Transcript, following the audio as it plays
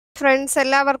Friends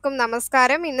എല്ലാവർക്കും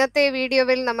നമസ്കാരം. ഇന്നത്തെ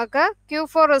വീഡിയോയിൽ നമുക്ക്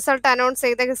Q4 റിസൾട്ട് അനൗൺസ്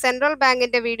ചെയ്ത സെൻട്രൽ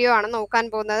ബാങ്കിന്റെ വീഡിയോ ആണ് നോക്കാൻ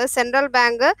പോകുന്നത്. Central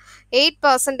bank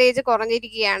 8%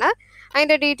 കുറഞ്ഞിരിക്കുകയാണ്.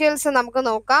 അതിന്റെ ഡീറ്റെയിൽസ് നമുക്ക്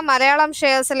നോക്കാം. മലയാളം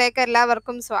ഷെയർസിലേക്ക്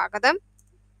എല്ലാവർക്കും സ്വാഗതം.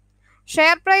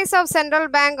 Share price of Central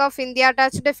Bank of India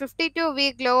touched a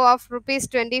 52-week low of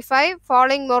 ₹25,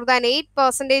 falling more than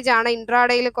 8% ആണ്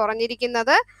ഇൻട്രാഡേയിൽ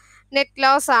കുറഞ്ഞിരിക്കുന്നത്. നെറ്റ്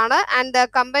ലോസ് ആണ് and the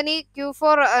company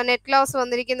Q4 net loss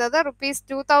വന്നിരിക്കുന്നത്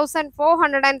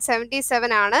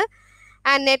 ₹2,477 ആണ്.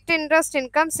 And net interest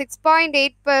income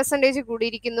 6.8%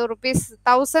 കൂടിയിരിക്കുന്നു.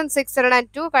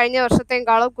 ₹1,602 കഴിഞ്ഞ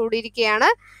വർഷത്തെക്കാളും കൂടിയിരിക്കുകയാണ്.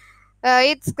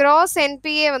 ഇറ്റ്സ് ഗ്രോസ്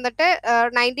NPA വന്നിട്ട്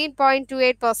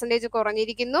 19.28%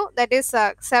 കുറഞ്ഞിരിക്കുന്നു. ദാറ്റ് ഈസ്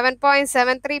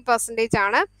 7.73%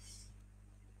 ആണ്.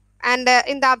 And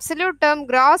in the absolute term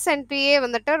gross NPA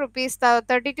വന്നിട്ട്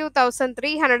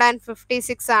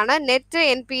 ₹32,356 ആണ്. നെറ്റ്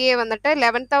NPA വന്നിട്ട്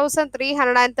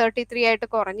 11,333 ആയിട്ട്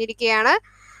കുറഞ്ഞിരിക്കുകയാണ്.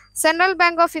 Central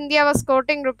bank of India was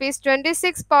coating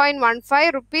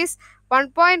 ₹26.15,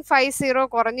 ₹1.50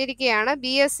 കുറഞ്ഞിരിക്കുകയാണ്.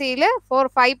 BSEയിൽ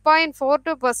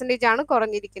 5.42% ആണ്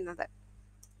കുറഞ്ഞിരിക്കുന്നത്.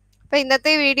 അപ്പോൾ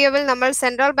ഇന്നത്തെ വീഡിയോയിൽ നമ്മൾ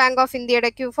സെൻട്രൽ ബാങ്ക് ഓഫ് ഇന്ത്യയുടെ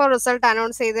Q4 റിസൾട്ട്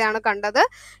അനൗൺസ് ചെയ്തതാണ് കണ്ടത്.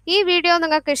 ഈ വീഡിയോ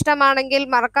നിങ്ങൾക്ക് ഇഷ്ടമാണെങ്കിൽ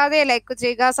മറക്കാതെ ലൈക്ക്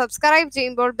ചെയ്യുക. സബ്സ്ക്രൈബ്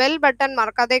ചെയ്യുമ്പോൾ ബെൽ ബട്ടൺ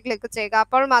മറക്കാതെ ക്ലിക്ക് ചെയ്യുക.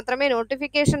 അപ്പോൾ മാത്രമേ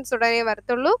നോട്ടിഫിക്കേഷൻസ് ഉടനെ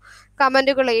വരത്തുള്ളൂ.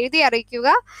 കമൻറ്റുകൾ എഴുതി അറിയിക്കുക.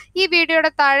 ഈ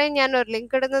വീഡിയോയുടെ താഴെ ഞാൻ ഒരു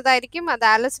ലിങ്ക് ഇടുന്നതായിരിക്കും. അത്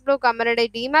ആലിസ് ബ്ലൂ കമ്പനിയുടെ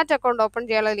ഡിമാറ്റ് അക്കൗണ്ട് ഓപ്പൺ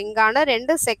ചെയ്യാനുള്ള ലിങ്കാണ്.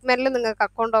 2 സെഗ്മെന്റിൽ നിങ്ങൾക്ക്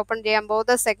അക്കൗണ്ട് ഓപ്പൺ ചെയ്യാൻ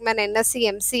പോകുന്ന segment NSE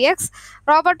MCX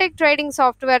robotic trading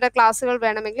സോഫ്റ്റ്വെയറുടെ ക്ലാസ്സുകൾ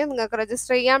വേണമെങ്കിൽ നിങ്ങൾക്ക്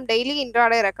രജിസ്റ്റർ ചെയ്യാം. ഡെയിലി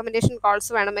ഇൻട്രാഡേ റെക്കമെൻഡേഷൻ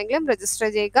കോൾസ് വേണമെങ്കിലും രജിസ്റ്റർ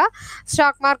ചെയ്യുക.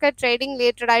 സ്റ്റോക്ക് മാർക്കറ്റ് ട്രേഡിംഗ്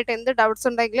റിലേറ്റഡ് ആയിട്ട് എന്ത് ഡൗട്ട്സ്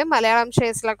ഉണ്ടെങ്കിലും മലയാളം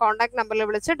ഷെയർസിലെ കോൺടാക്ട് നമ്പറിൽ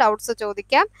വിളിച്ച് ഡൗട്ട്സ്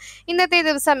ചോദിക്കാം. ഇന്നത്തെ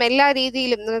ദിവസം എല്ലാ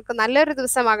രീതിയിലും നിങ്ങൾക്ക് നല്ലൊരു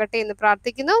ദിവസമാകട്ടെ എന്ന്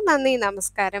പ്രാർത്ഥിക്കുന്നു. നന്ദി,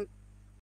 നമസ്കാരം.